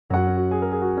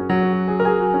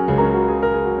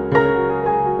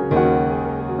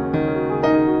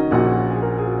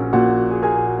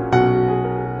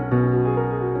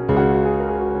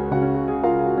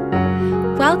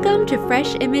to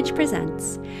FRESHImage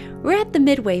Presents. We're at the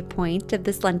midway point of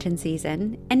this Lenten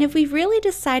season, and if we've really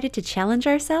decided to challenge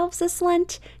ourselves this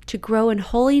Lent to grow in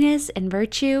holiness and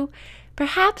virtue,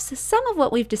 perhaps some of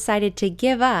what we've decided to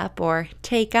give up or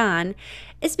take on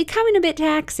is becoming a bit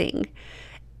taxing.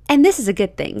 And this is a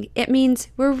good thing. It means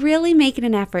we're really making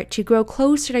an effort to grow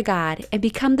closer to God and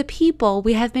become the people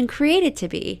we have been created to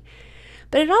be.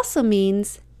 But it also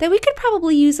means that we could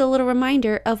probably use a little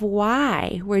reminder of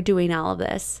why we're doing all of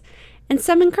this, and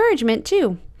some encouragement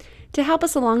too, to help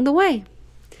us along the way.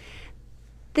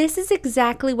 This is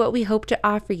exactly what we hope to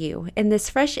offer you in this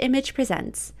FRESHImage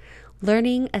Presents,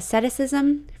 learning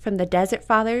asceticism from the Desert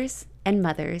Fathers and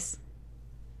Mothers.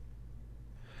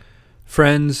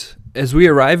 Friends, as we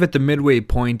arrive at the midway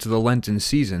point of the Lenten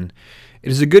season,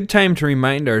 it is a good time to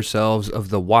remind ourselves of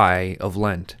the why of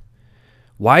Lent.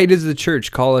 Why does the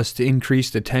Church call us to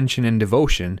increased attention and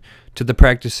devotion to the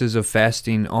practices of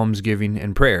fasting, almsgiving,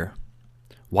 and prayer?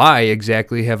 Why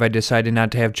exactly have I decided not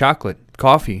to have chocolate,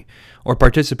 coffee, or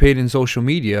participate in social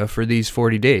media for these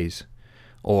 40 days?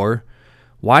 Or,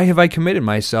 why have I committed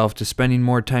myself to spending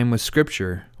more time with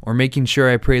Scripture or making sure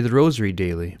I pray the Rosary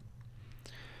daily?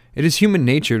 It is human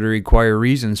nature to require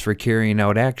reasons for carrying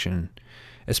out action,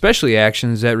 especially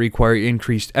actions that require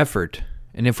increased effort,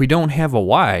 and if we don't have a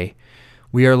why,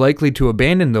 we are likely to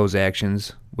abandon those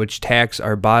actions which tax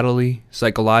our bodily,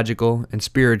 psychological, and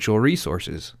spiritual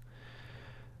resources.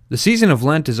 The season of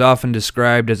Lent is often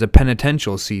described as a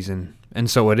penitential season, and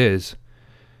so it is.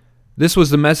 This was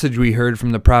the message we heard from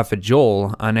the prophet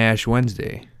Joel on Ash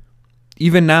Wednesday.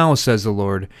 "Even now, says the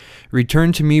Lord,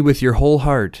 return to me with your whole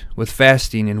heart, with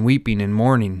fasting and weeping and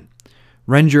mourning.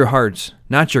 Rend your hearts,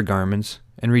 not your garments,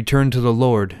 and return to the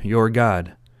Lord your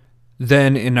God."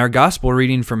 Then, in our gospel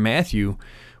reading from Matthew,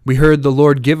 we heard the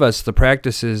Lord give us the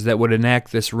practices that would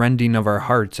enact this rending of our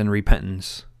hearts and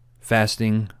repentance: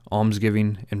 fasting,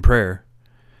 almsgiving, and prayer.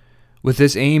 With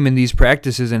this aim and these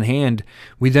practices in hand,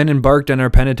 we then embarked on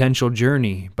our penitential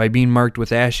journey by being marked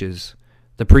with ashes,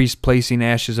 the priest placing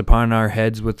ashes upon our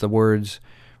heads with the words,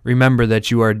 "Remember that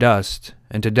you are dust,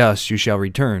 and to dust you shall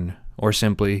return," or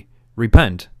simply,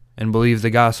 "Repent and believe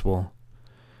the gospel."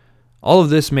 All of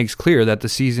this makes clear that the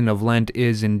season of Lent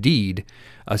is indeed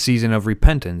a season of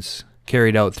repentance,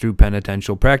 carried out through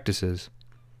penitential practices.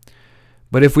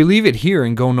 But if we leave it here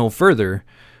and go no further,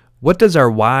 what does our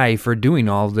why for doing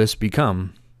all of this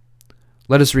become?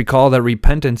 Let us recall that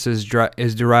repentance is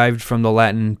derived from the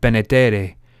Latin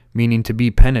penitere, meaning to be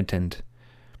penitent.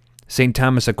 St.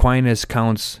 Thomas Aquinas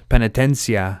counts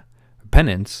penitentia,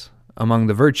 penance, among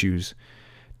the virtues,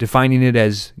 defining it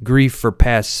as grief for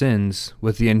past sins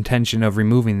with the intention of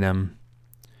removing them.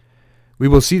 We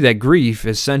will see that grief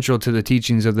is central to the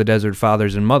teachings of the Desert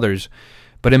Fathers and Mothers,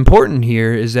 but important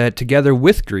here is that together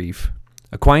with grief,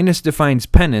 Aquinas defines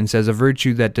penance as a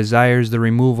virtue that desires the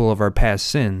removal of our past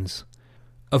sins.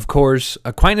 Of course,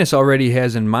 Aquinas already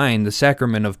has in mind the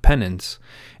sacrament of penance,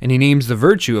 and he names the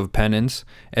virtue of penance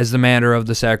as the matter of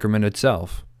the sacrament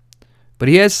itself. But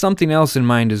he has something else in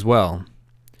mind as well.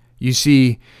 You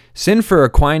see, sin for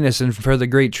Aquinas and for the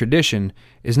great tradition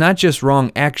is not just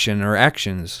wrong action or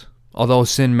actions, although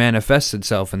sin manifests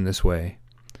itself in this way.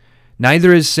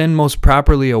 Neither is sin most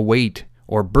properly a weight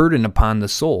or burden upon the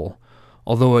soul,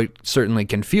 although it certainly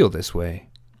can feel this way.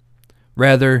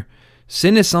 Rather,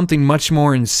 sin is something much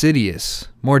more insidious,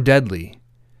 more deadly.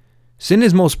 Sin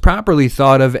is most properly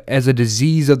thought of as a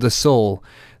disease of the soul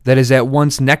that is at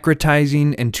once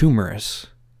necrotizing and tumorous.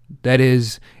 That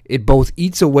is, it both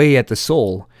eats away at the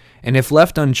soul, and if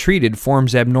left untreated,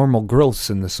 forms abnormal growths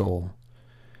in the soul.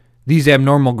 These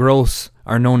abnormal growths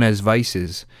are known as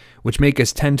vices, which make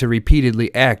us tend to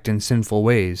repeatedly act in sinful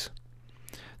ways.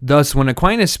 Thus, when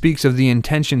Aquinas speaks of the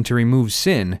intention to remove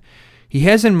sin, he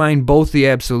has in mind both the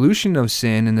absolution of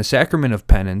sin in the sacrament of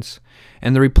penance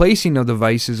and the replacing of the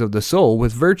vices of the soul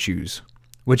with virtues,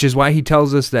 which is why he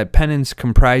tells us that penance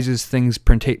comprises things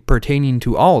pertaining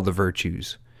to all the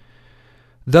virtues.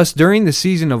 Thus, during the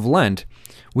season of Lent,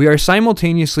 we are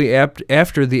simultaneously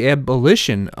after the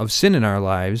abolition of sin in our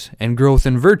lives and growth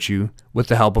in virtue with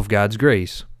the help of God's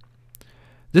grace.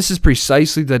 This is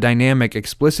precisely the dynamic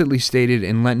explicitly stated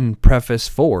in Lenten Preface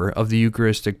 4 of the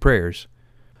Eucharistic prayers.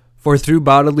 "For through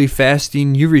bodily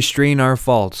fasting you restrain our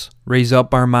faults, raise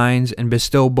up our minds, and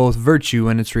bestow both virtue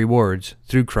and its rewards,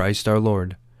 through Christ our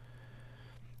Lord."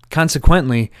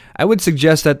 Consequently, I would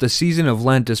suggest that the season of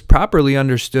Lent is properly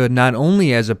understood not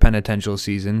only as a penitential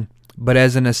season, but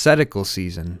as an ascetical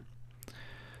season.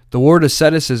 The word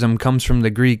asceticism comes from the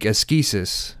Greek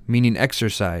askesis, meaning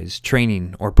exercise,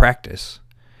 training, or practice.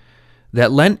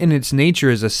 That Lent in its nature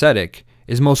is ascetic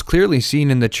is most clearly seen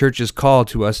in the Church's call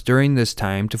to us during this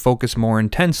time to focus more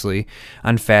intensely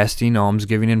on fasting,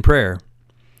 almsgiving, and prayer.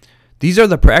 These are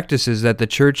the practices that the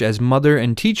Church as mother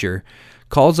and teacher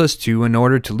calls us to in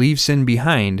order to leave sin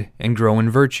behind and grow in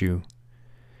virtue.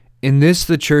 In this,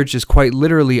 the Church is quite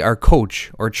literally our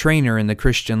coach or trainer in the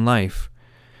Christian life,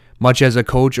 much as a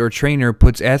coach or trainer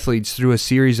puts athletes through a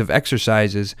series of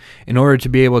exercises in order to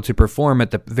be able to perform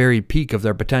at the very peak of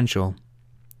their potential.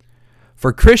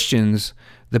 For Christians,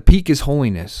 the peak is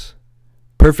holiness,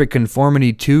 perfect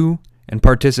conformity to and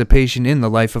participation in the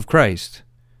life of Christ.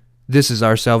 This is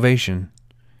our salvation.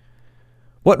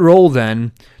 What role,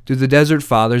 then, do the Desert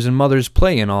Fathers and Mothers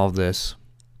play in all of this?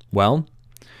 Well,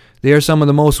 they are some of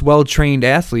the most well-trained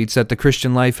athletes that the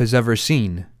Christian life has ever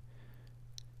seen.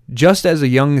 Just as a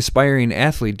young aspiring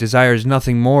athlete desires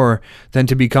nothing more than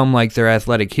to become like their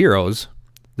athletic heroes,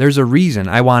 "There's a reason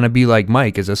I want to be like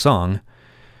Mike" is a song.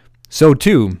 So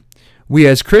too, we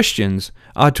as Christians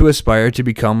ought to aspire to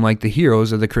become like the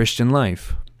heroes of the Christian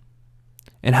life.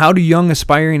 And how do young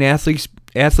aspiring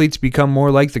athletes become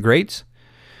more like the greats?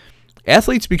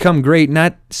 Athletes become great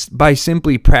not by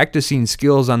simply practicing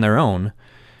skills on their own,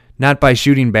 not by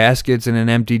shooting baskets in an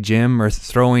empty gym or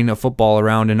throwing a football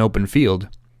around an open field.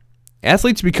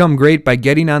 Athletes become great by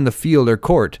getting on the field or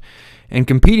court and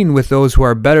competing with those who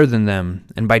are better than them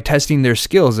and by testing their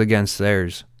skills against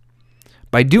theirs.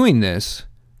 By doing this,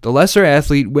 the lesser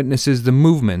athlete witnesses the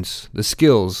movements, the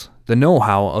skills, the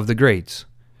know-how of the greats.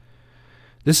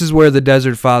 This is where the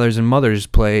Desert Fathers and Mothers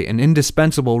play an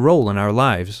indispensable role in our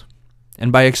lives.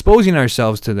 And by exposing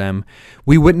ourselves to them,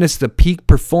 we witness the peak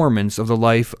performance of the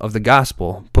life of the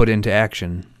gospel put into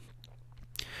action.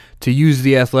 To use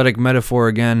the athletic metaphor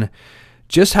again,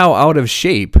 just how out of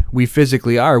shape we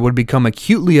physically are would become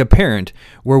acutely apparent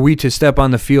were we to step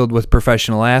on the field with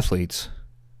professional athletes.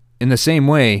 In the same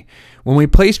way, when we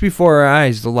place before our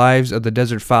eyes the lives of the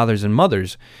Desert Fathers and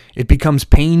Mothers, it becomes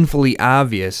painfully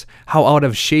obvious how out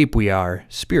of shape we are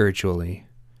spiritually.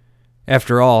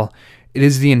 After all, it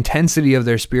is the intensity of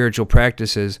their spiritual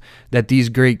practices that these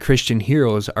great Christian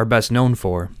heroes are best known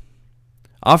for.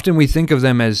 Often we think of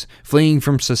them as fleeing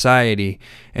from society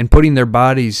and putting their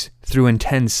bodies through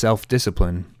intense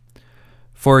self-discipline.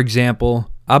 For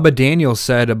example, Abba Daniel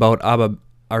said about Abba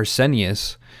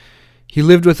Arsenius, "He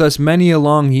lived with us many a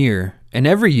long year, and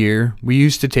every year we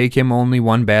used to take him only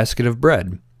one basket of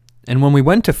bread. And when we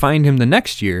went to find him the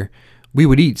next year, we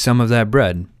would eat some of that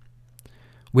bread."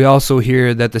 We also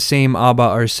hear that the same Abba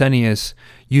Arsenius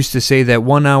used to say that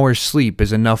 1 hour's sleep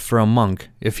is enough for a monk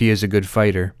if he is a good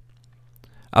fighter.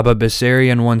 Abba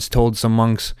Bessarion once told some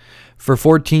monks, "For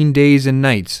 14 days and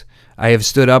nights I have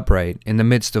stood upright in the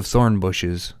midst of thorn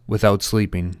bushes without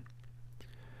sleeping."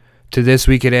 To this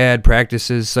we could add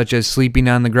practices such as sleeping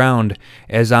on the ground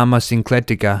as Amma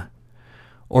Syncletica,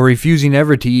 or refusing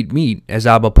ever to eat meat as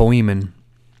Abba Poemen.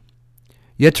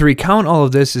 Yet to recount all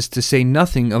of this is to say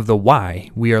nothing of the why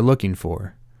we are looking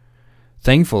for.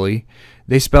 Thankfully,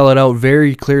 they spell it out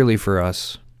very clearly for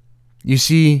us. You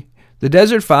see, the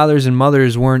Desert Fathers and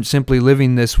Mothers weren't simply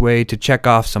living this way to check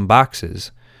off some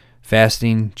boxes.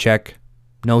 Fasting, check.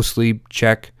 No sleep,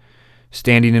 check.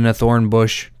 Standing in a thorn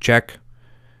bush, check.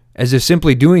 As if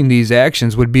simply doing these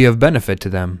actions would be of benefit to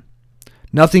them.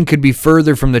 Nothing could be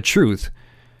further from the truth.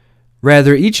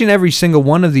 Rather, each and every single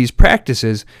one of these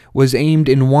practices was aimed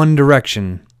in one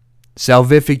direction: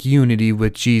 salvific unity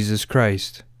with Jesus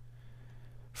Christ.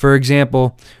 For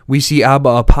example, we see Abba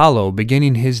Apollo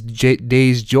beginning his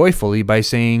days joyfully by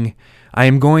saying, "I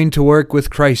am going to work with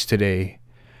Christ today,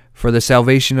 for the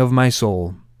salvation of my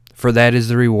soul, for that is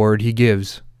the reward he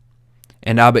gives."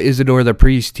 And Abba Isidore the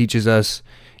priest teaches us,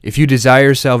 "If you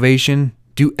desire salvation,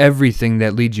 do everything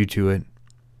that leads you to it."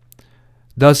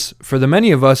 Thus, for the many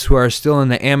of us who are still in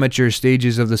the amateur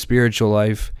stages of the spiritual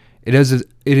life, it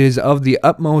is of the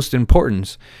utmost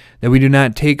importance that we do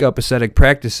not take up ascetic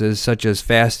practices such as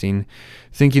fasting,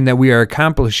 thinking that we are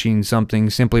accomplishing something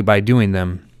simply by doing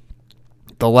them.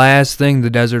 The last thing the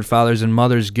Desert Fathers and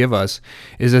Mothers give us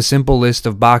is a simple list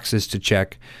of boxes to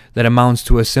check that amounts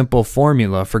to a simple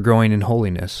formula for growing in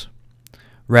holiness.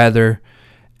 Rather,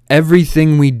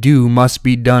 everything we do must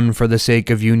be done for the sake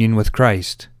of union with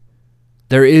Christ.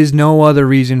 There is no other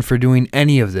reason for doing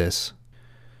any of this.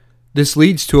 This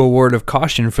leads to a word of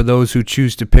caution for those who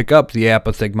choose to pick up the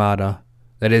apothegmata,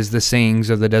 that is, the sayings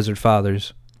of the Desert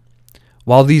Fathers.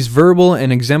 While these verbal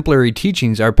and exemplary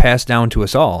teachings are passed down to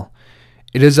us all,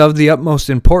 it is of the utmost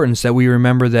importance that we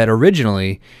remember that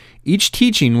originally, each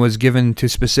teaching was given to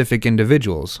specific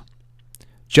individuals.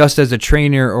 Just as a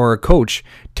trainer or a coach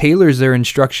tailors their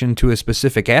instruction to a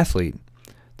specific athlete,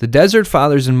 The Desert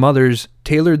Fathers and Mothers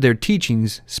tailored their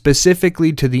teachings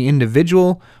specifically to the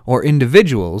individual or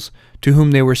individuals to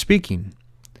whom they were speaking,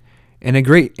 and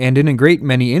in a great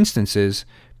many instances,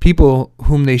 people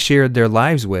whom they shared their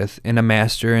lives with in a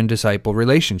master and disciple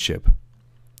relationship.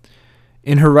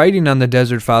 In her writing on the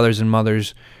Desert Fathers and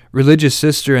Mothers, religious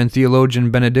sister and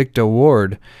theologian Benedicta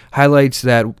Ward highlights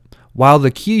that while the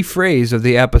key phrase of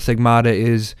the Apophthegmata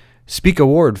is, "Speak a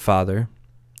word, Father,"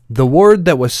 the word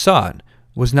that was sought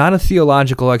was not a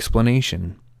theological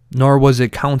explanation, nor was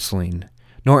it counseling,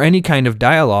 nor any kind of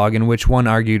dialogue in which one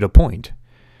argued a point.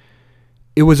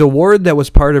 It was a word that was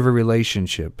part of a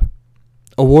relationship,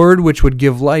 a word which would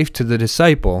give life to the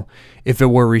disciple if it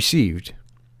were received.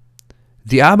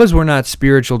 The Abbas were not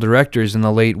spiritual directors in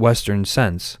the late Western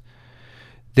sense.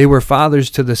 They were fathers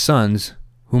to the sons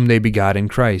whom they begot in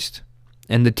Christ,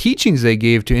 and the teachings they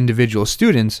gave to individual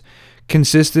students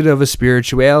consisted of a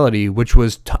spirituality which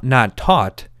was not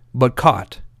taught, but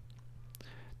caught.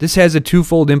 This has a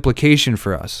twofold implication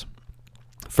for us.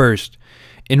 First,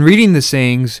 in reading the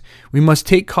sayings, we must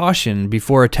take caution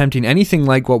before attempting anything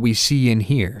like what we see and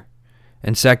hear.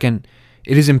 And second,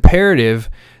 it is imperative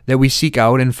that we seek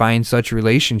out and find such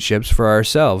relationships for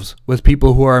ourselves with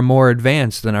people who are more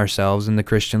advanced than ourselves in the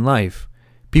Christian life,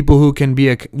 people who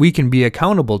we can be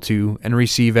accountable to and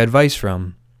receive advice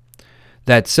from.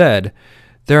 That said,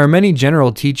 there are many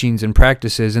general teachings and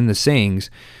practices in the sayings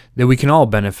that we can all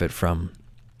benefit from.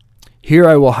 Here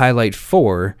I will highlight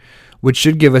 4, which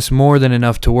should give us more than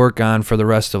enough to work on for the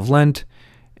rest of Lent,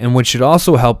 and which should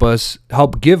also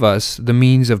help give us the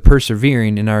means of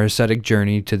persevering in our ascetic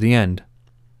journey to the end.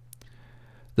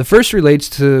 The first relates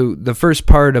to the first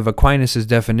part of Aquinas'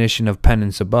 definition of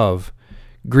penance above,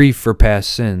 grief for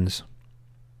past sins.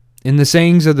 In the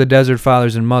sayings of the Desert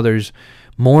Fathers and Mothers,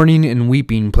 mourning and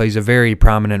weeping plays a very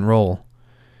prominent role.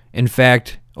 In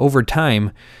fact, over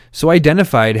time, so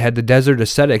identified had the desert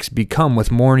ascetics become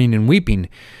with mourning and weeping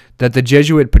that the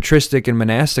Jesuit patristic and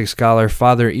monastic scholar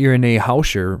Father Irenee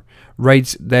Hauscher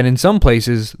writes that in some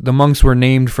places the monks were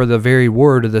named for the very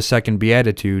word of the second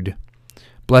beatitude,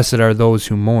 "Blessed are those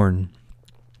who mourn."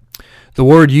 The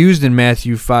word used in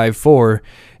Matthew 5:4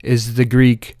 is the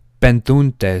Greek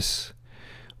benthuntes,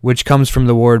 which comes from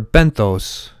the word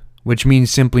benthos, which means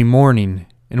simply mourning,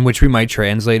 and which we might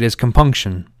translate as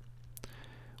compunction.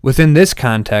 Within this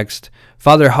context,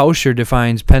 Father Hauscher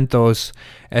defines penthos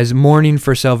as mourning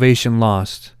for salvation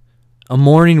lost, a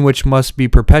mourning which must be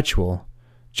perpetual,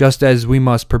 just as we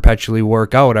must perpetually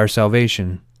work out our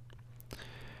salvation.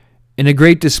 In a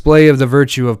great display of the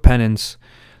virtue of penance,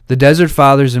 the Desert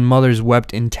Fathers and Mothers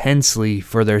wept intensely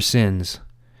for their sins.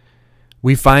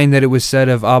 We find that it was said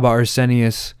of Abba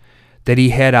Arsenius that he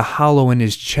had a hollow in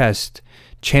his chest,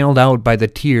 channeled out by the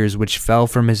tears which fell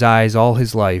from his eyes all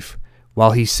his life,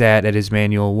 while he sat at his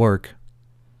manual work.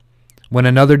 When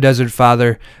another Desert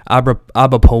Father,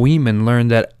 Abba Poemen,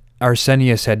 learned that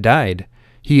Arsenius had died,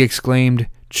 he exclaimed,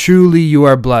 "Truly you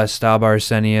are blessed, Abba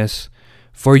Arsenius,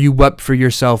 for you wept for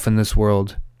yourself in this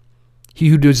world. He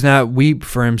who does not weep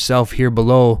for himself here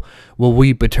below will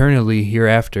weep eternally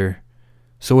hereafter,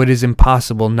 so it is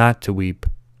impossible not to weep."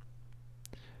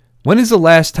 When is the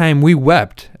last time we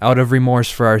wept out of remorse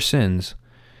for our sins?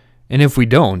 And if we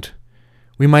don't,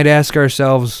 we might ask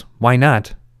ourselves, why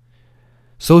not?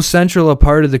 So central a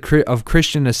part of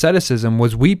Christian asceticism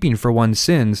was weeping for one's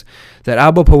sins that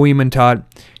Abba Poemen taught,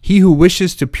 "He who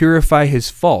wishes to purify his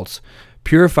faults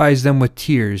purifies them with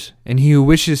tears, and he who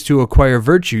wishes to acquire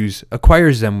virtues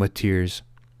acquires them with tears.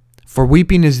 For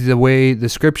weeping is the way the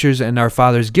Scriptures and our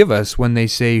fathers give us when they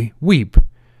say, 'Weep.'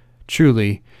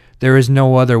 Truly, there is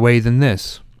no other way than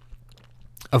this."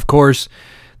 Of course,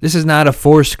 this is not a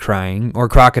forced crying or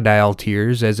crocodile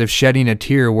tears, as if shedding a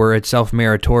tear were itself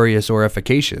meritorious or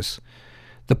efficacious.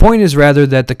 The point is rather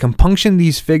that the compunction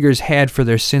these figures had for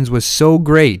their sins was so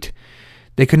great,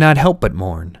 they could not help but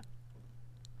mourn.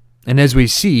 And as we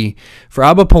see, for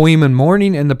Abba Poemen,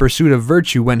 mourning and the pursuit of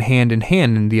virtue went hand in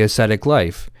hand in the ascetic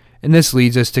life, and this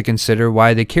leads us to consider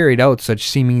why they carried out such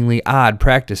seemingly odd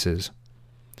practices.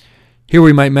 Here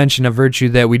we might mention a virtue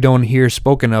that we don't hear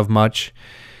spoken of much,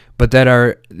 but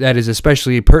that is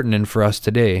especially pertinent for us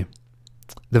today,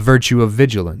 the virtue of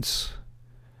vigilance.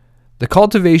 The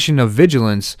cultivation of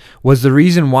vigilance was the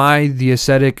reason why the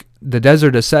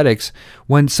desert ascetics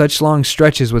went such long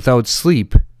stretches without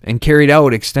sleep and carried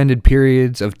out extended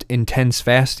periods of intense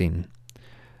fasting.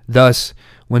 Thus,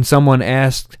 when someone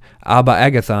asked Abba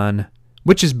Agathon,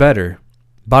 which is better,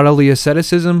 bodily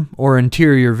asceticism or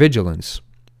interior vigilance,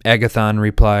 Agathon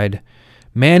replied,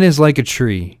 "Man is like a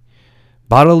tree.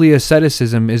 Bodily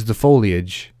asceticism is the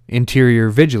foliage, interior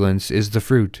vigilance is the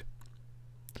fruit."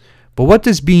 But what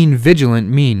does being vigilant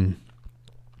mean?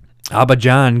 Abba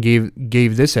John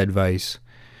gave this advice.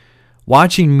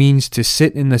 Watching means to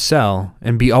sit in the cell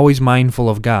and be always mindful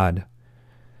of God.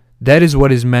 That is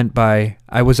what is meant by,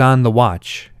 I was on the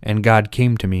watch, and God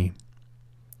came to me.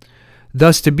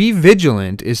 Thus, to be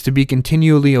vigilant is to be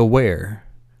continually aware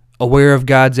of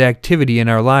God's activity in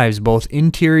our lives, both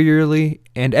interiorly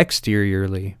and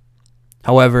exteriorly.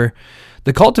 However,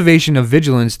 the cultivation of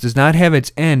vigilance does not have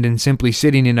its end in simply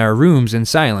sitting in our rooms in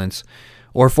silence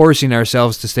or forcing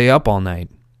ourselves to stay up all night.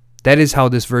 That is how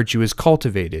this virtue is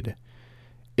cultivated.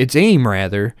 Its aim,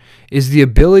 rather, is the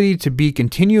ability to be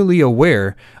continually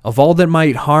aware of all that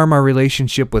might harm our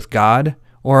relationship with God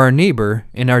or our neighbor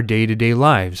in our day-to-day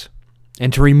lives,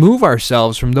 and to remove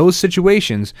ourselves from those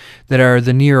situations that are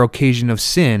the near occasion of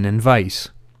sin and vice.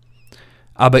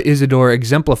 Abba Isidore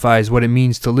exemplifies what it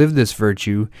means to live this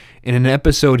virtue in an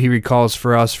episode he recalls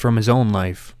for us from his own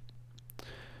life.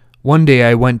 One day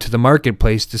I went to the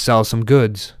marketplace to sell some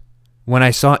goods. When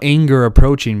I saw anger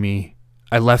approaching me,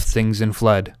 I left things and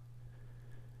fled.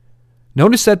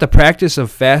 Notice that the practice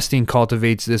of fasting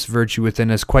cultivates this virtue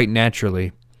within us quite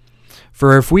naturally.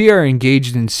 For if we are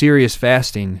engaged in serious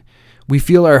fasting, we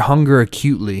feel our hunger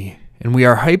acutely, and we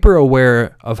are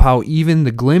hyper-aware of how even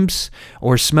the glimpse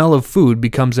or smell of food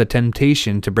becomes a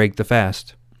temptation to break the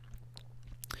fast.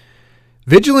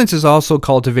 Vigilance is also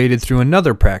cultivated through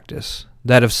another practice,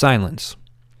 that of silence.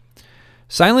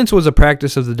 Silence was a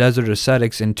practice of the desert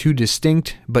ascetics in two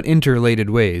distinct but interrelated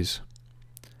ways.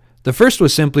 The first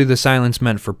was simply the silence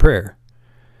meant for prayer.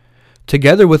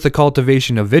 Together with the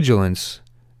cultivation of vigilance,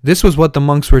 this was what the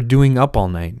monks were doing up all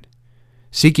night,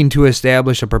 seeking to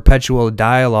establish a perpetual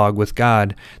dialogue with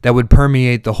God that would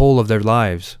permeate the whole of their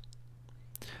lives.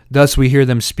 Thus we hear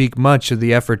them speak much of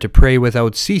the effort to pray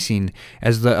without ceasing,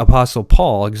 as the Apostle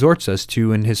Paul exhorts us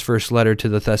to in his first letter to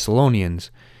the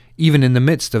Thessalonians, even in the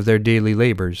midst of their daily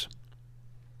labors.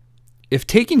 If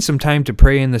taking some time to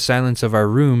pray in the silence of our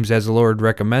rooms, as the Lord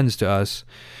recommends to us,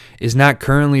 is not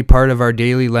currently part of our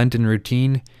daily Lenten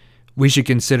routine, we should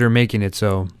consider making it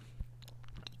so.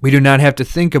 We do not have to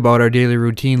think about our daily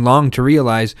routine long to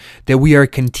realize that we are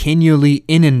continually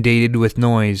inundated with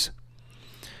noise.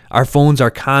 Our phones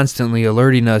are constantly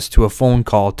alerting us to a phone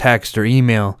call, text, or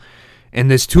email, and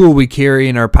this tool we carry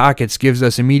in our pockets gives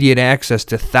us immediate access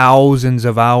to thousands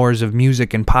of hours of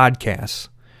music and podcasts.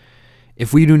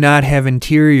 If we do not have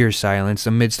interior silence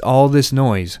amidst all this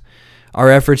noise, our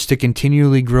efforts to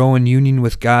continually grow in union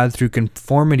with God through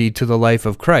conformity to the life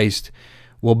of Christ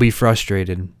will be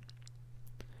frustrated.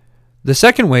 The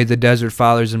second way the Desert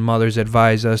Fathers and Mothers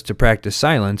advise us to practice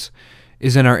silence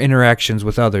is in our interactions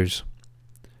with others.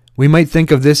 We might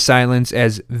think of this silence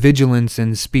as vigilance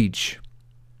in speech.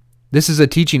 This is a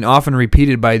teaching often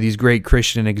repeated by these great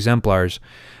Christian exemplars,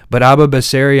 but Abba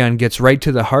Bessarion gets right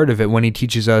to the heart of it when he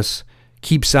teaches us,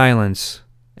 keep silence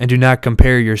and do not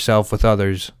compare yourself with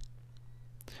others.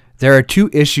 There are two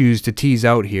issues to tease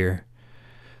out here.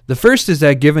 The first is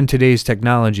that given today's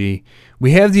technology,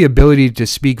 we have the ability to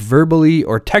speak verbally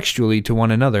or textually to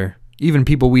one another, even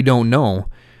people we don't know,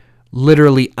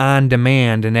 literally on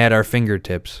demand and at our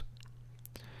fingertips.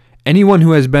 Anyone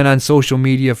who has been on social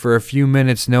media for a few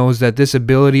minutes knows that this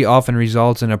ability often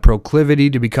results in a proclivity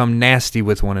to become nasty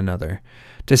with one another,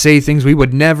 to say things we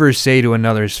would never say to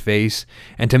another's face,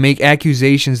 and to make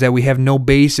accusations that we have no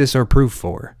basis or proof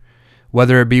for,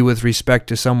 whether it be with respect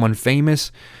to someone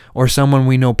famous or someone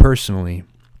we know personally.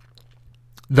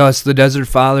 Thus, the Desert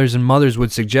Fathers and Mothers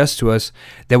would suggest to us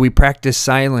that we practice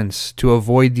silence to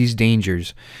avoid these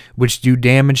dangers, which do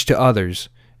damage to others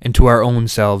and to our own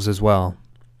selves as well.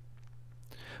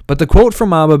 But the quote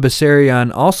from Abba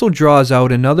Bessarion also draws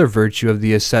out another virtue of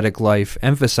the ascetic life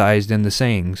emphasized in the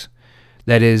sayings,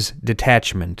 that is,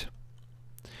 detachment.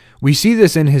 We see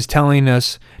this in his telling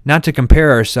us not to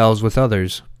compare ourselves with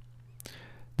others.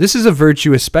 This is a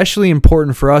virtue especially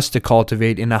important for us to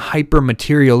cultivate in a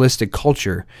hyper-materialistic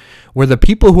culture, where the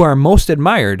people who are most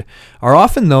admired are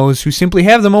often those who simply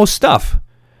have the most stuff,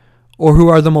 or who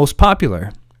are the most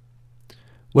popular.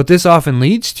 What this often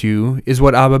leads to is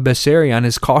what Abba Bessarion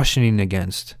is cautioning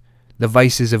against, the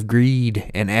vices of greed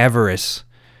and avarice,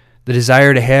 the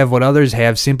desire to have what others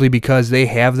have simply because they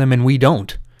have them and we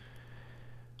don't.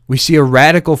 We see a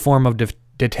radical form of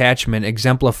detachment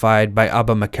exemplified by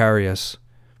Abba Macarius.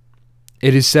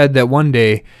 It is said that one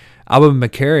day, Abba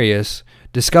Macarius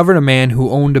discovered a man who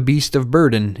owned a beast of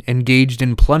burden engaged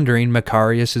in plundering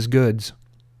Macarius's goods.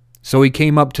 So he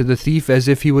came up to the thief as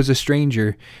if he was a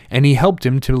stranger, and he helped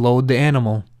him to load the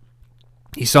animal.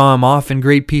 He saw him off in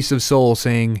great peace of soul,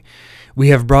 saying, "We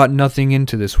have brought nothing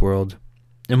into this world,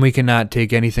 and we cannot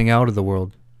take anything out of the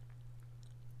world."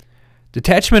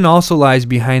 Detachment also lies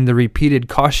behind the repeated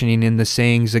cautioning in the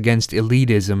sayings against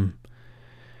elitism.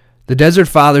 The Desert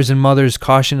Fathers and Mothers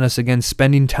caution us against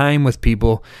spending time with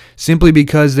people simply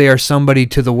because they are somebody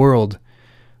to the world,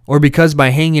 or because by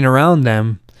hanging around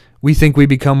them, we think we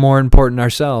become more important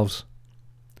ourselves.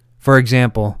 For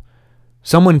example,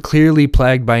 someone clearly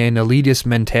plagued by an elitist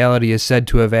mentality is said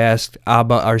to have asked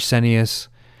Abba Arsenius,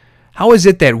 "How is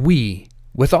it that we,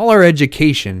 with all our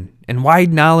education and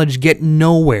wide knowledge, get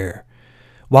nowhere,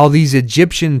 while these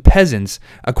Egyptian peasants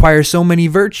acquire so many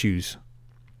virtues?"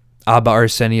 Abba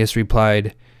Arsenius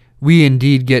replied, "We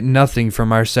indeed get nothing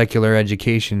from our secular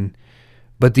education,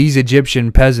 but these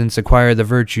Egyptian peasants acquire the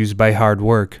virtues by hard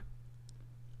work."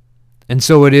 And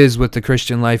so it is with the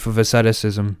Christian life of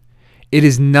asceticism. It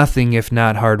is nothing if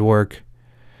not hard work.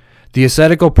 The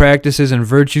ascetical practices and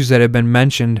virtues that have been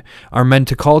mentioned are meant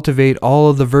to cultivate all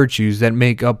of the virtues that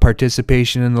make up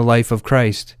participation in the life of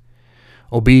Christ,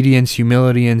 obedience,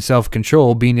 humility, and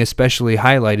self-control being especially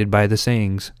highlighted by the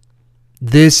sayings.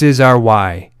 This is our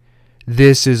why.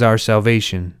 This is our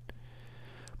salvation.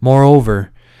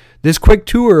 Moreover, this quick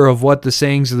tour of what the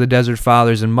sayings of the Desert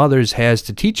Fathers and Mothers has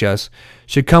to teach us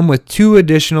should come with two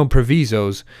additional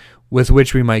provisos with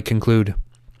which we might conclude.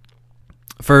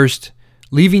 First,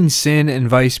 leaving sin and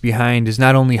vice behind is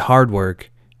not only hard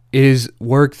work, it is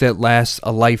work that lasts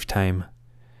a lifetime.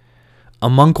 A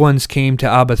monk once came to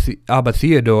Abba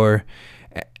Theodore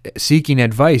seeking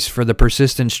advice for the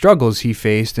persistent struggles he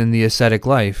faced in the ascetic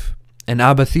life, and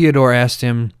Abba Theodore asked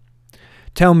him,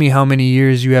 "Tell me how many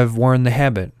years you have worn the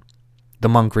habit." The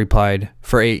monk replied,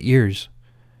 "For 8 years."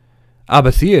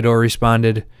 Abba Theodore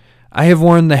responded, "I have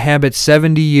worn the habit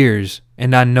 70 years,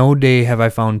 and on no day have I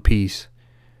found peace.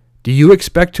 Do you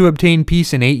expect to obtain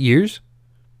peace in 8 years?"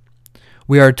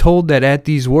 We are told that at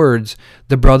these words,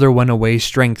 the brother went away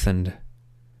strengthened.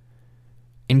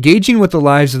 Engaging with the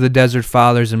lives of the Desert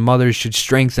Fathers and Mothers should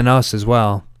strengthen us as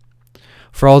well.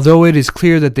 For although it is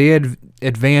clear that they had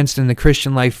advanced in the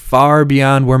Christian life far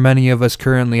beyond where many of us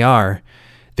currently are,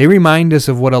 they remind us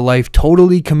of what a life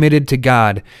totally committed to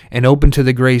God and open to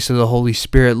the grace of the Holy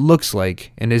Spirit looks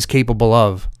like and is capable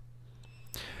of.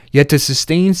 Yet to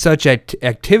sustain such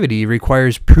activity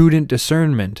requires prudent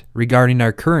discernment regarding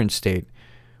our current state,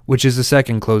 which is the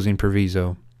second closing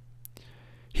proviso.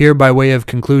 Here, by way of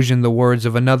conclusion, the words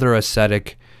of another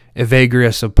ascetic,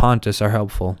 Evagrius of Pontus, are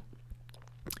helpful.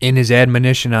 In his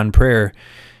admonition on prayer,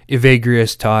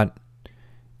 Evagrius taught,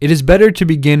 "It is better to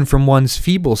begin from one's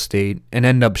feeble state and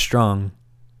end up strong,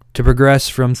 to progress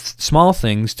from small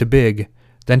things to big,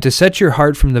 than to set your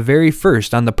heart from the very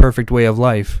first on the perfect way of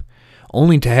life,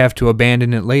 only to have to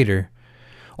abandon it later,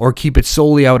 or keep it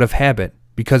solely out of habit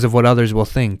because of what others will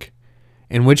think,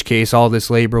 in which case all this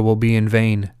labor will be in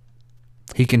vain."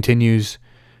 He continues,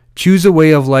 "Choose a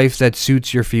way of life that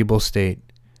suits your feeble state.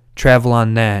 Travel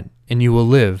on that, and you will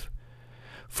live.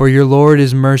 For your Lord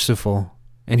is merciful,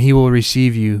 and he will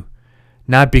receive you,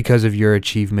 not because of your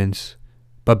achievements,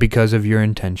 but because of your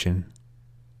intention."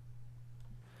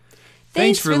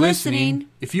 Thanks for listening.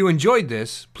 If you enjoyed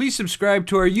this, please subscribe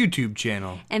to our YouTube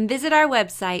channel. And visit our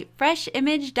website,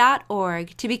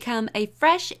 FRESHImage.org, to become a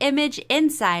Fresh Image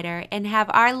Insider and have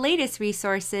our latest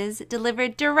resources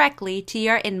delivered directly to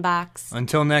your inbox.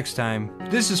 Until next time,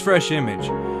 this is Fresh Image,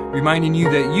 reminding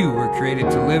you that you were created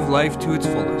to live life to its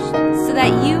fullest, so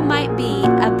that you might be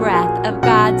a breath of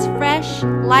God's fresh,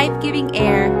 life-giving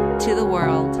air to the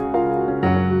world.